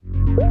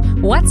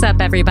What's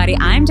up, everybody?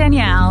 I'm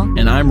Danielle.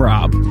 And I'm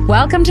Rob.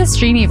 Welcome to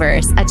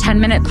Streamyverse, a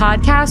 10-minute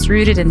podcast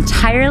rooted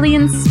entirely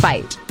in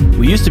spite.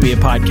 We used to be a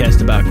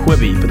podcast about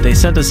Quibi, but they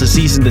sent us a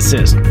cease and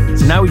desist.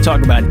 So now we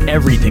talk about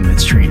everything that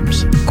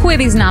streams.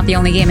 Quibi's not the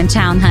only game in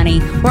town, honey.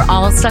 We're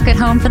all stuck at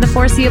home for the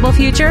foreseeable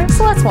future,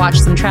 so let's watch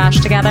some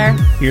trash together.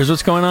 Here's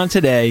what's going on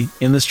today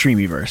in the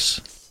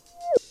Streamyverse.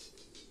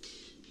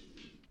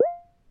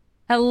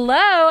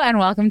 Hello, and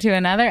welcome to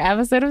another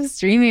episode of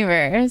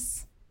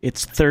Streamyverse.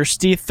 It's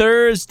Thirsty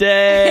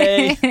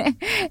Thursday.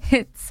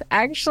 It's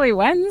actually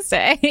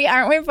Wednesday.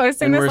 Aren't we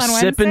posting and this on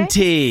Wednesday? we're sipping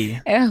tea.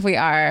 We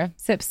are.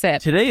 Sip,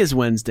 sip. Today is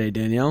Wednesday,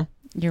 Danielle.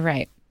 You're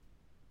right.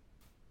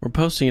 We're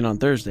posting it on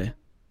Thursday.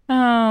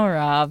 Oh,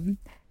 Rob.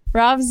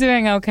 Rob's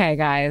doing okay,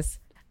 guys.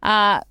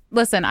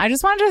 Listen, I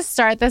just wanted to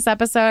start this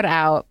episode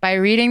out by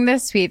reading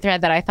this tweet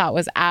thread that I thought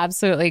was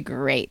absolutely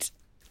great.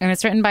 And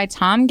it's written by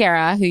Tom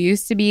Guerra, who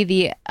used to be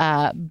the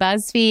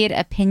BuzzFeed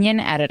opinion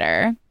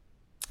editor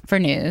for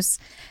news.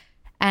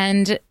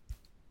 And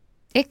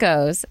it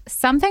goes,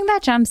 something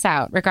that jumps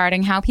out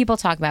regarding how people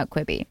talk about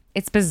Quibi.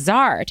 It's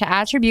bizarre to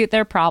attribute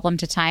their problem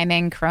to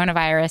timing,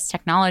 coronavirus,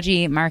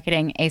 technology,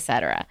 marketing,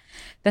 etc.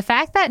 The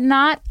fact that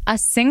not a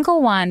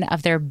single one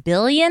of their $1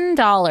 billion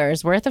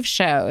worth of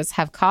shows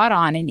have caught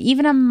on in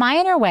even a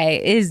minor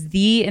way is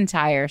the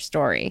entire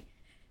story.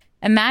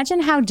 Imagine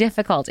how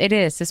difficult it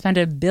is to spend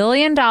 $1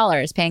 billion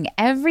paying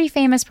every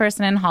famous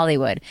person in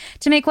Hollywood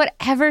to make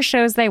whatever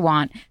shows they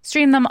want,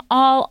 stream them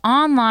all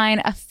online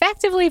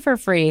effectively for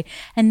free,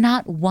 and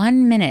not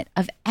 1 minute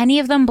of any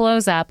of them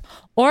blows up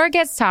or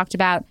gets talked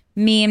about,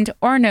 memed,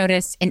 or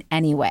noticed in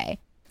any way.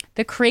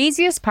 The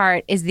craziest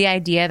part is the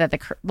idea that the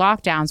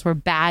lockdowns were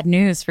bad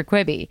news for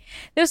Quibi.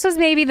 This was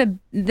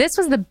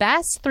the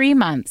best 3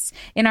 months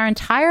in our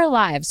entire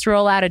lives to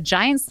roll out a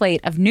giant slate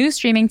of new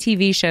streaming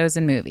TV shows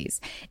and movies.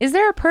 Is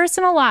there a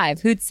person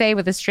alive who'd say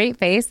with a straight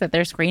face that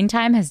their screen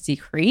time has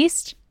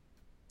decreased?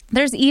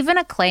 There's even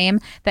a claim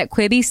that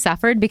Quibi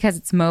suffered because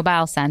it's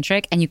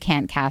mobile-centric and you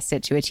can't cast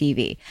it to a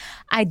TV.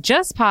 I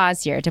just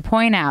pause here to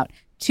point out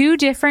 2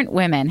 different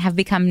women have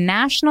become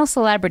national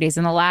celebrities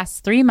in the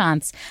last 3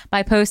 months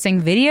by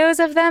posting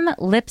videos of them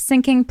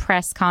lip-syncing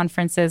press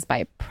conferences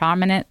by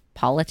prominent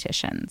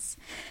politicians.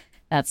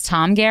 That's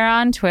Tom Guerra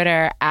on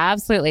Twitter,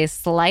 absolutely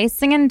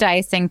slicing and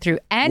dicing through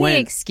any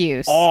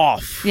excuse.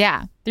 Off.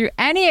 Yeah, through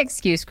any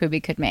excuse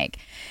Quibi could make.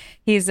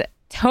 He's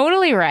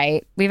totally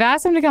right. We've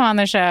asked him to come on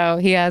the show.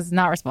 He has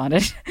not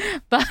responded.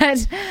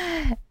 But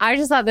I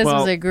just thought this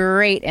was a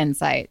great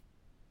insight.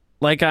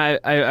 Like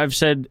I've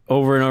said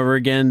over and over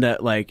again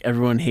that like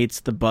everyone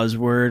hates the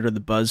buzzword or the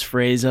buzz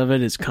phrase of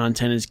it is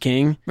content is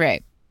king.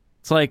 Right.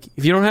 It's like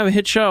if you don't have a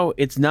hit show,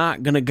 it's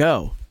not gonna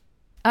go.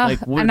 Oh, I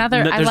love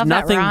that rhyme.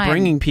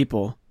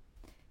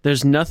 There's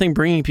nothing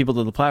bringing people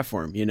to the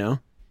platform. You know.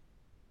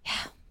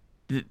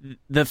 Yeah.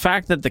 The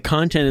fact that the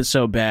content is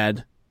so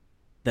bad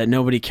that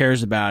nobody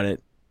cares about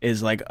it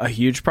is like a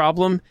huge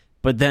problem.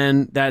 But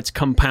then that's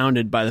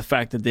compounded by the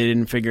fact that they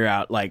didn't figure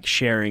out like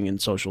sharing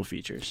and social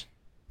features.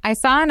 I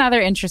saw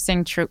another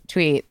interesting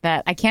tweet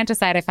that I can't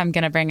decide if I'm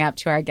going to bring up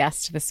to our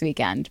guest this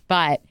weekend,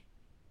 but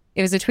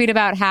it was a tweet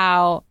about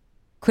how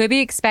Quibi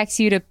expects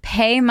you to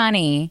pay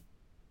money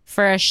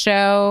for a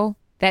show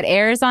that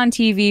airs on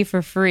TV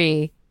for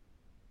free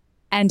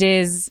and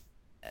is,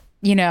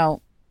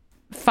 5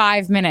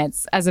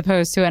 minutes as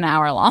opposed to an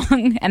hour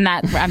long. And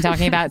that I'm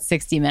talking about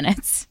 60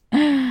 minutes.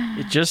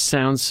 It just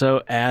sounds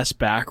so ass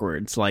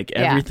backwards, like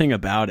everything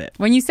about it.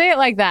 When you say it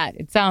like that,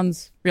 it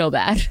sounds real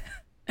bad.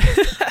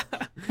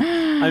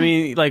 I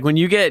mean, like when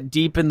you get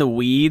deep in the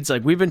weeds,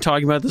 like we've been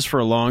talking about this for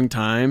a long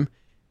time,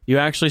 you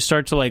actually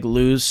start to like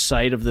lose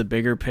sight of the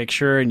bigger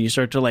picture and you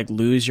start to like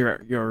lose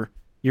your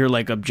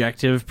like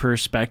objective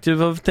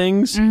perspective of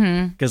things.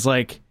 Because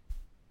like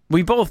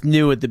we both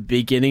knew at the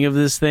beginning of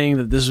this thing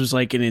that this was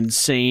like an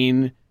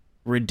insane,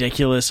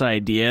 ridiculous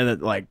idea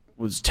that like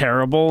was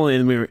terrible.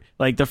 And we were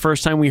like the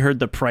first time we heard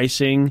the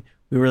pricing,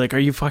 we were like, are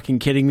you fucking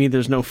kidding me?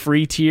 There's no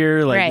free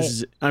tier. Like, right.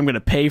 I'm going to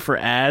pay for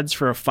ads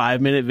for a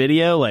 5-minute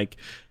video. Like,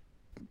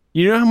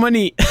 you know how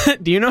many,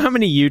 do you know how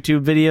many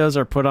YouTube videos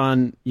are put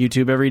on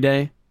YouTube every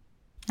day?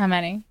 How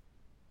many?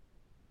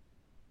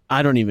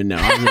 I don't even know.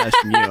 I'm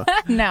asking you.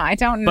 No, I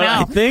don't know.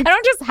 I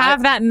don't just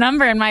have that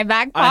number in my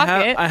back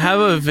pocket. I have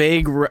a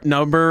vague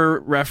number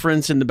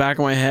reference in the back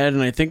of my head,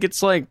 and I think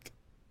it's like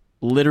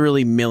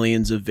literally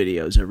millions of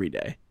videos every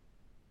day.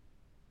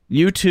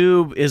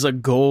 YouTube is a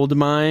gold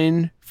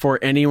mine for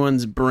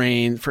anyone's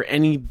brain, for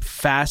any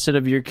facet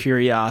of your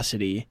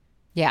curiosity.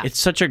 Yeah. It's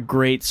such a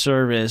great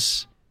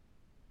service.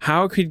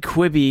 How could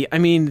Quibi, I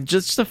mean,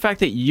 just the fact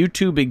that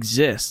YouTube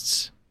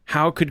exists,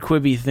 how could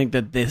Quibi think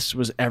that this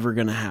was ever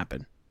going to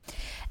happen?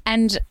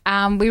 And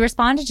we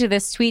responded to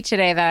this tweet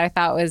today that I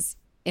thought was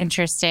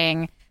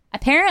interesting.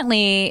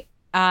 Apparently,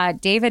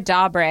 David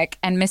Dobrik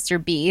and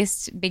Mr.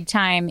 Beast, big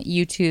time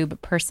YouTube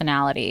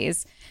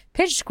personalities,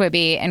 pitched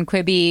Quibi, and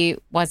Quibi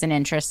wasn't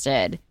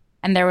interested.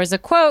 And there was a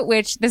quote,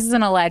 which this is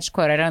an alleged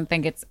quote. I don't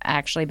think it's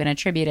actually been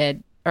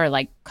attributed or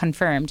like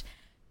confirmed.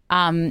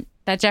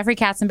 that Jeffrey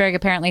Katzenberg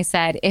apparently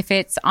said if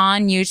it's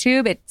on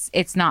YouTube,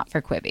 it's not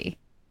for Quibi.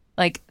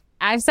 Like,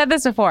 I've said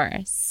this before,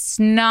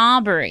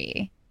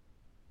 snobbery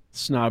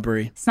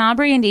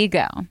and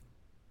ego.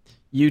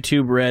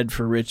 YouTube Red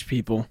for rich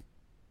people.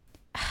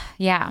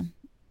 Yeah.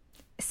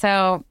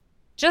 So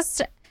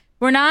just,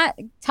 we're not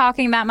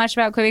talking that much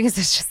about Quibi because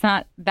there's just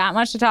not that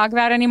much to talk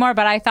about anymore.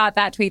 But I thought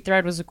that tweet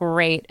thread was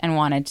great and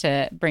wanted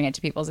to bring it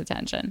to people's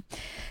attention.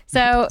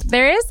 So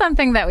there is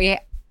something that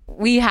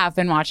we have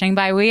been watching.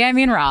 By we, I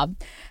mean Rob.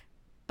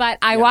 But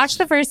I watched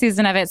the first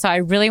season of it, so I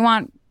really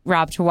want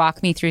Rob to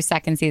walk me through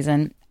second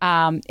season.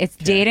 It's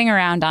Dating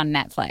Around on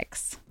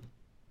Netflix.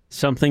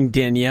 Something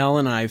Danielle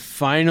and I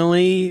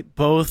finally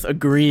both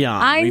agree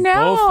on. We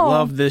both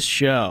love this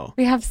show.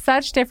 We have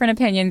such different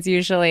opinions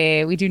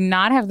usually. We do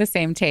not have the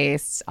same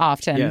tastes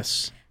often.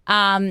 Yes.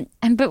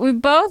 But we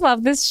both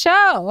love this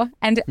show.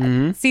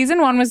 And season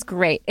 1 was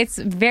great. It's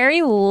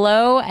very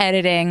low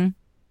editing,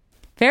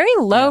 very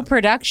low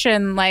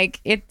production.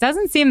 Like, it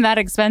doesn't seem that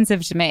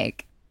expensive to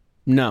make.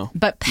 No.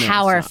 But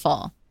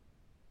powerful.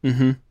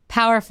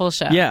 Powerful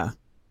show. Yeah.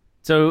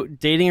 So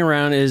Dating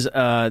Around is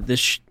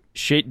this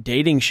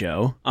dating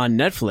show on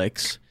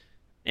Netflix,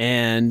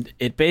 and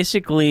it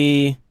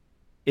basically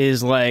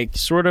is like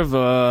sort of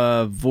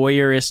a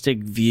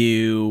voyeuristic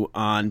view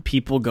on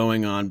people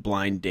going on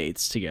blind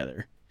dates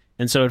together.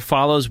 And so it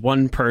follows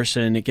one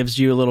person. It gives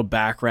you a little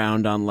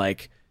background on,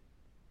 like,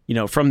 you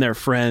know, from their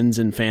friends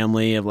and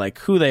family of like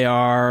who they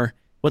are,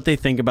 what they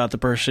think about the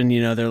person.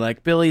 You know, they're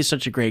like, Billy's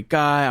such a great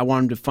guy. I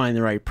want him to find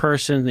the right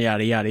person,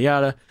 yada, yada,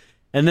 yada.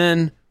 And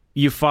then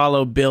you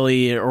follow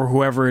Billy or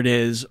whoever it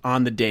is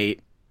on the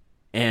date.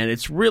 And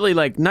it's really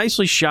like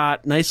nicely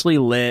shot, nicely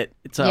lit.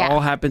 It's all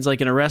happens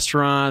like in a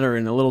restaurant or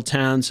in a little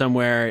town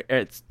somewhere.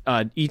 It's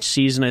each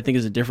season, I think,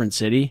 is a different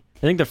city. I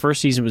think the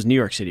first season was New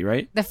York City,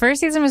 right? The first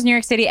season was New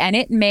York City, and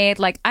it made,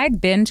 like, I'd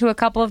been to a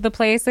couple of the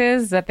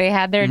places that they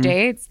had their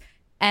dates,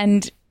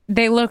 and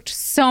they looked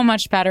so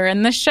much better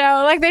in the show.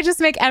 Like, they just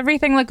make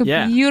everything look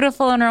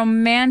beautiful and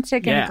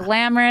romantic and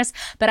glamorous.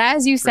 But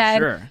as you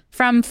said,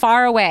 from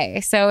far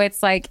away. So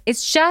it's like,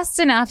 it's just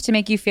enough to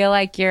make you feel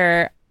like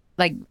you're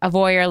like a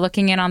voyeur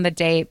looking in on the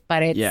date,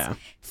 but it's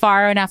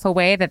far enough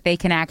away that they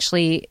can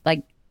actually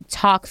like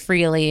talk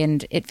freely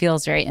and it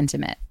feels very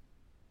intimate.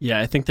 Yeah,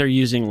 I think they're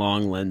using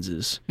long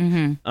lenses.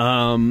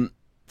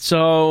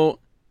 So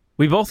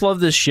we both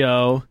love this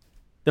show.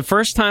 The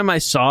first time I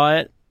saw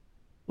it,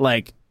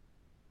 like,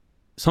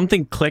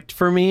 something clicked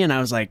for me and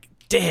I was like,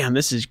 damn,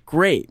 this is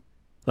great.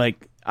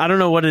 Like, I don't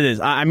know what it is.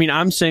 I mean,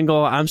 I'm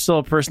single. I'm still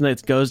a person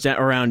that goes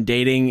around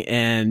dating,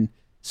 and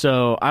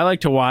so I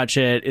like to watch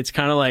it. It's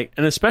kind of like,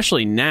 and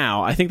especially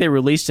now, I think they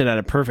released it at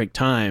a perfect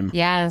time.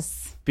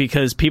 Yes.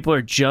 Because people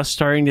are just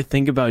starting to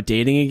think about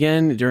dating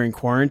again during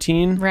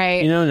quarantine.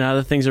 Right. You know, now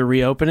that things are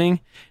reopening.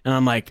 And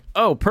I'm like,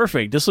 oh,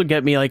 perfect. This will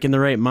get me like in the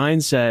right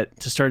mindset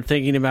to start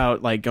thinking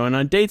about like going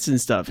on dates and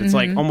stuff. It's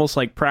like almost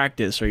like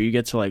practice, or you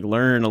get to like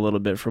learn a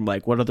little bit from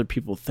like what other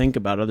people think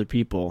about other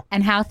people.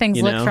 And how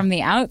things look from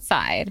the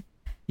outside.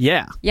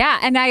 Yeah. Yeah.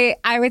 And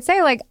I would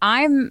say, like,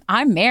 I'm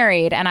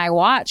married and I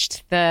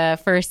watched the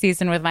first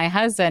season with my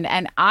husband,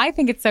 and I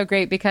think it's so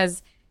great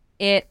because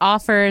it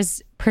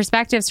offers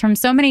perspectives from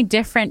so many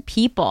different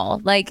people.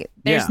 Like,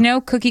 there's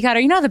no cookie cutter.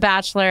 You know, The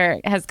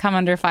Bachelor has come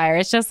under fire.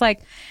 It's just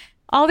like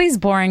all these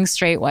boring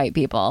straight white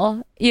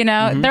people, you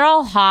know, they're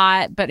all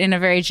hot, but in a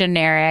very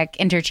generic,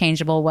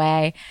 interchangeable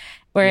way.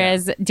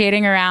 Whereas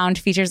Dating Around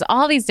features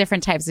all these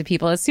different types of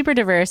people. It's super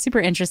diverse, super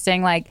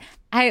interesting. Like,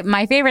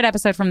 my favorite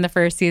episode from the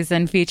first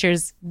season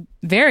features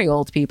very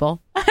old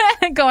people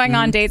going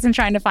on dates and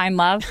trying to find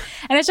love.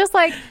 And it's just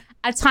like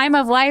a time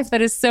of life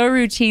that is so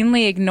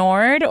routinely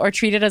ignored or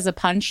treated as a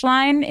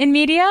punchline in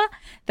media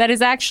that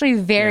is actually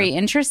very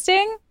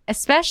interesting.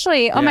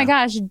 Especially, oh my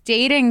gosh,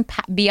 dating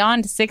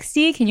beyond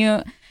 60. Can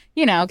you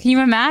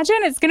imagine?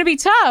 It's going to be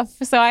tough.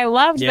 So I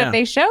loved that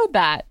they showed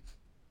that.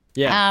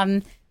 Yeah.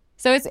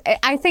 So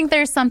I think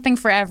there's something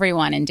for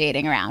everyone in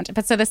Dating Around.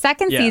 But so the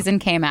second season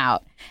came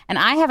out, and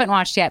I haven't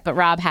watched yet, but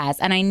Rob has.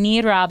 And I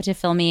need Rob to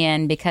fill me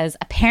in because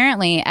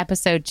apparently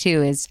episode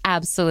 2 is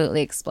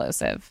absolutely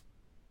explosive.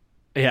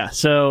 Yeah.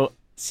 So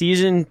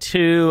season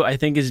 2, I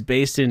think, is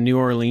based in New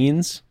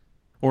Orleans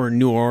or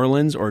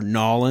Nolans,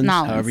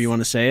 however you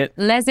want to say it.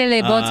 Laissez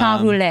les beaux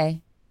temps rouler.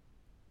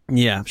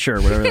 Yeah, sure.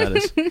 Whatever that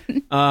is.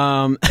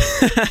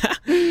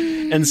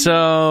 And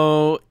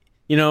so,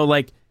 you know,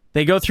 like,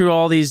 they go through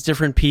all these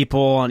different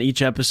people on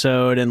each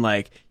episode, and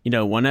like, you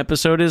know, one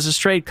episode is a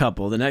straight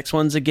couple, the next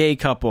one's a gay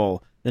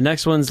couple, the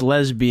next one's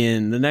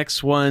lesbian, the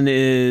next one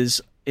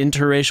is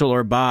interracial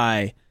or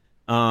bi.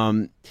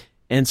 And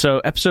so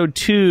episode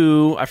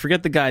 2, I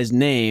forget the guy's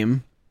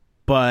name,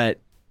 but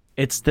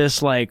it's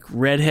this like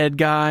redhead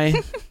guy.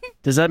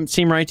 Does that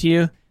seem right to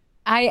you?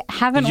 I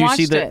haven't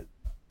watched it.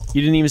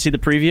 You didn't even see the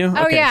preview?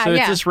 Oh, okay, so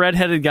it's this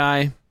redheaded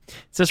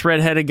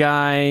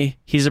guy.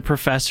 He's a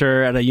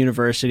professor at a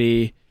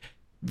university.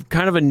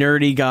 Kind of a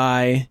nerdy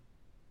guy,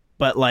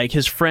 but like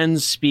his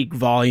friends speak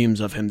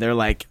volumes of him. They're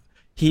like,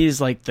 he's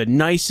like the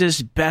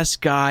nicest, best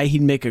guy.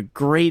 He'd make a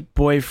great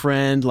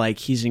boyfriend. Like,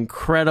 he's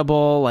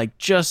incredible. Like,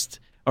 just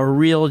a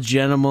real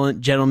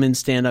gentleman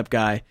stand-up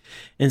guy.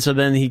 And so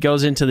then he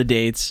goes into the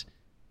dates,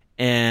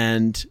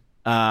 and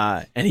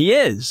he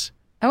is.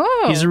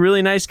 Oh, he's a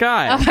really nice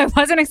guy. Oh, I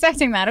wasn't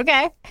expecting that.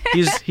 Okay.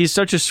 he's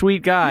such a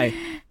sweet guy,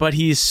 but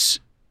he's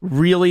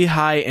really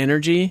high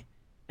energy,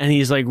 and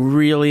he's like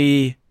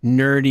really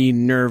nerdy,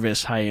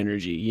 nervous high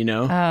energy, you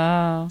know?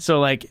 Oh. So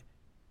like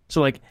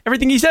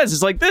everything he says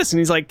is like this, and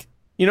he's like,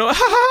 you know, ha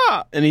ha,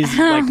 ha, and he's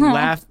like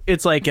laugh.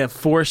 It's like a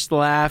forced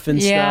laugh and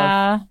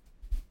stuff,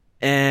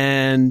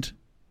 and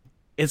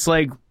it's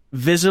like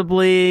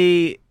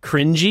visibly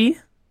cringy,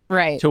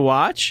 right, to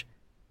watch.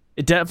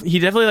 He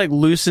definitely like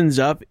loosens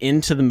up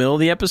into the middle of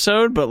the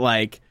episode, but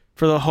like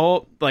for the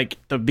whole, like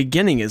the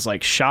beginning is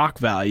like shock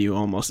value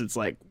almost. It's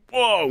like,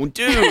 whoa,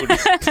 dude,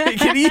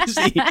 take it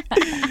easy.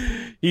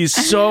 He's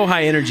so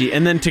high energy.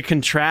 And then to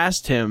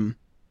contrast him,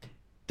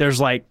 there's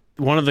like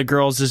one of the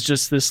girls is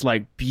just this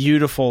like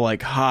beautiful,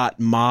 like hot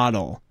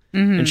model.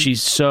 Mm-hmm. And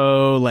she's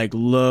so like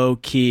low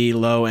key,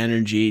 low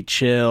energy,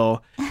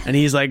 chill. And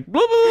he's like,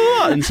 blah, blah,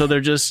 blah. And so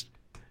they're just,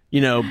 you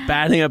know,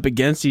 batting up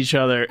against each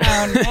other.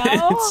 Oh,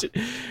 no.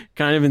 It's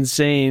kind of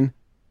insane.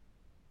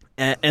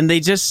 And they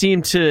just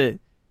seem to,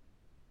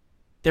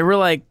 there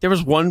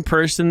was one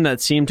person that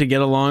seemed to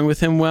get along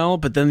with him well,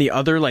 but then the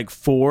other like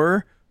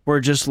four were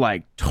just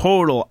like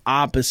total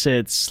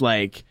opposites,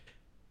 like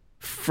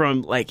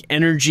from like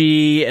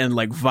energy and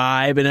like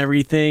vibe and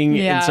everything.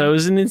 Yeah. And so it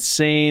was an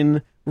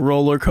insane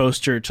roller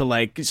coaster to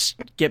like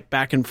get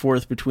back and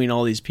forth between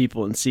all these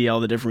people and see all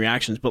the different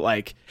reactions. But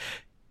like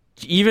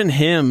even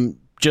him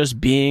just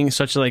being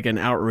such like an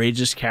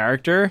outrageous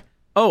character.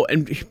 Oh,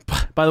 and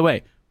by the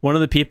way, one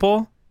of the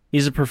people,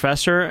 he's a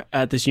professor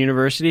at this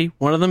university.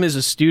 One of them is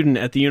a student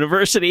at the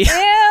university. Ew.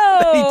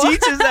 He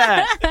teaches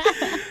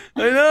that.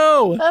 I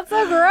know. That's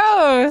so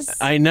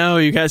gross. I know.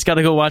 You guys got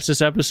to go watch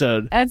this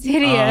episode. That's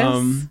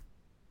hideous.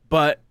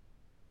 But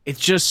it's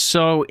just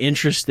so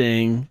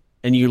interesting,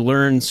 and you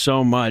learn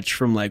so much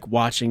from like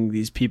watching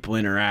these people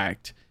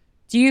interact.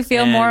 Do you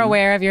feel more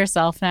aware of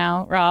yourself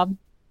now, Rob?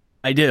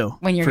 I do.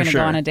 When you're going to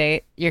go on a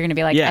date, you're going to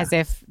be like, as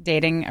if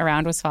dating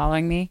around was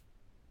following me?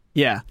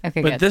 Yeah.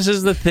 Okay, but good. This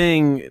is the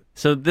thing.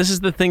 So this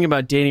is the thing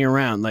about dating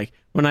around. Like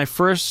when I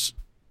first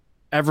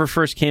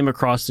came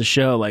across the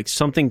show, like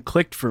something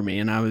clicked for me,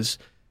 and I was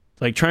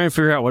like trying to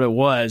figure out what it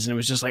was, and it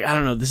was just like, I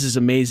don't know, this is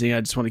amazing.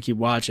 I just want to keep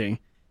watching.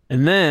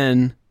 And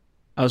then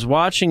I was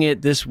watching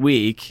it this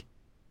week,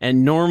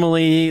 and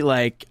normally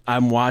like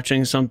I'm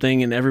watching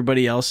something and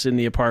everybody else in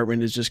the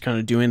apartment is just kind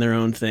of doing their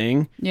own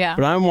thing. Yeah.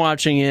 But I'm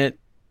watching it.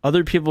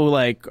 Other people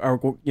like are,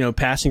 you know,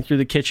 passing through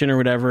the kitchen or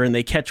whatever, and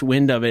they catch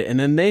wind of it, and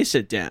then they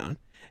sit down,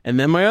 and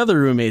then my other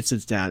roommate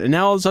sits down, and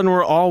now all of a sudden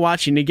we're all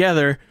watching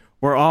together.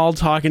 We're all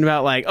talking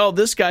about like, oh,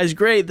 this guy's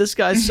great, this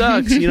guy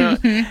sucks, you know.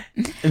 And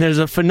there's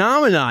a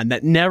phenomenon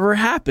that never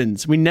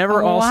happens. We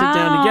never all sit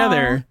down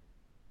together.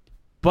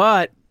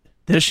 But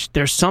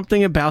there's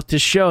something about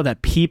this show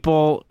that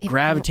people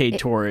gravitate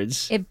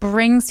towards. It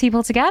brings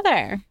people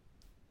together.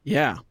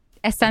 Yeah,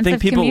 a sense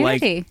of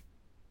community.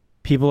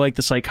 People like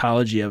the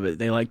psychology of it.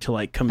 They like to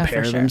like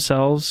compare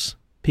themselves.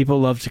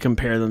 People love to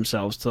compare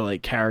themselves to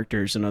like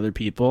characters and other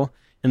people.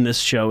 And this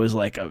show is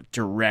like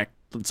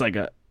it's like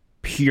a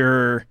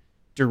pure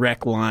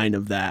direct line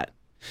of that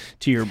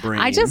to your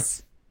brain.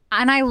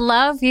 I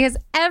love because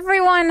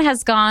everyone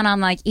has gone on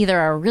like either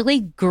a really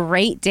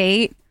great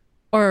date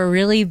or a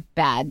really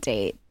bad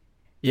date.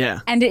 Yeah.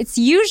 And it's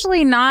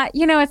usually not,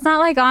 you know, it's not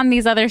like on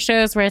these other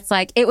shows where it's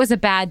like, it was a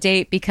bad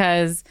date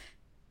because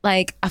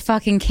like a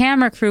fucking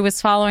camera crew was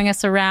following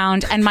us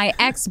around and my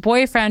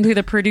ex-boyfriend who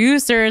the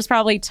producers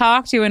probably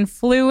talked to and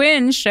flew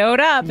in showed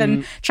up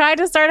and tried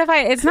to start a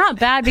fight. It's not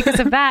bad because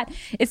of that.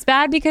 It's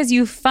bad because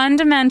you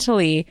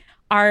fundamentally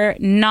are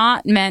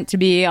not meant to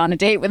be on a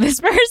date with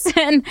this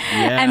person.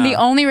 Yeah. And the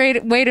only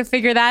way to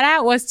figure that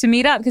out was to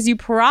meet up because you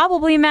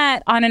probably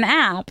met on an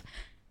app.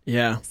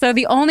 Yeah. So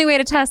the only way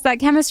to test that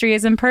chemistry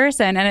is in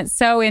person. And it's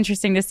so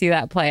interesting to see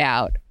that play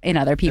out in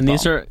other people.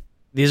 And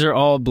these are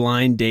all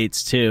blind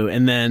dates too.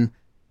 And then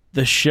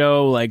the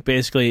show like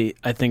basically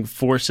I think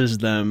forces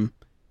them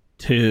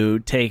to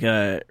take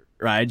a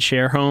ride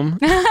share home.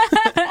 So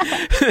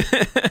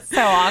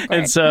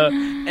awkward.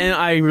 And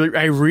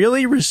I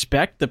really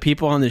respect the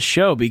people on this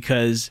show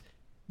because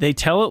they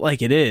tell it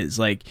like it is.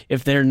 Like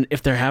if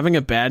they're having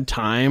a bad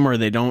time or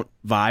they don't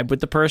vibe with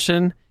the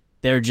person,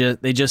 they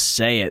just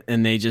say it,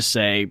 and they just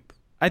say,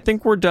 I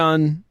think we're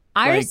done.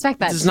 I respect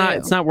that too.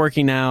 It's not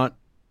working out.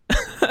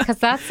 Because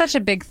that's such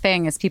a big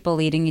thing is people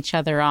leading each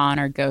other on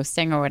or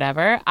ghosting or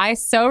whatever. I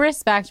so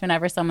respect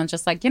whenever someone's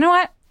just like, you know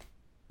what?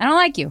 I don't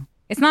like you.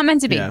 It's not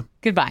meant to be. Yeah.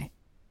 Goodbye.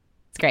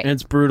 It's great. And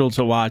it's brutal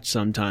to watch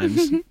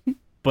sometimes.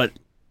 but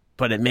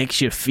it makes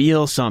you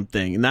feel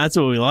something. And that's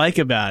what we like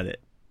about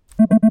it.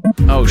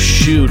 Oh,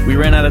 shoot. We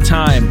ran out of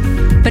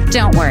time. But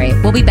don't worry,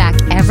 we'll be back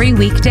every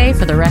weekday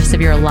for the rest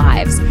of your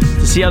lives.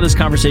 To see how this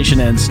conversation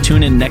ends,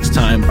 tune in next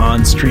time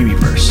on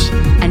Streamyverse.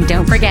 And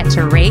don't forget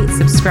to rate,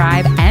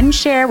 subscribe, and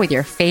share with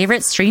your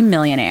favorite stream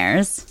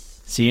millionaires.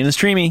 See you in the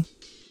Streamy.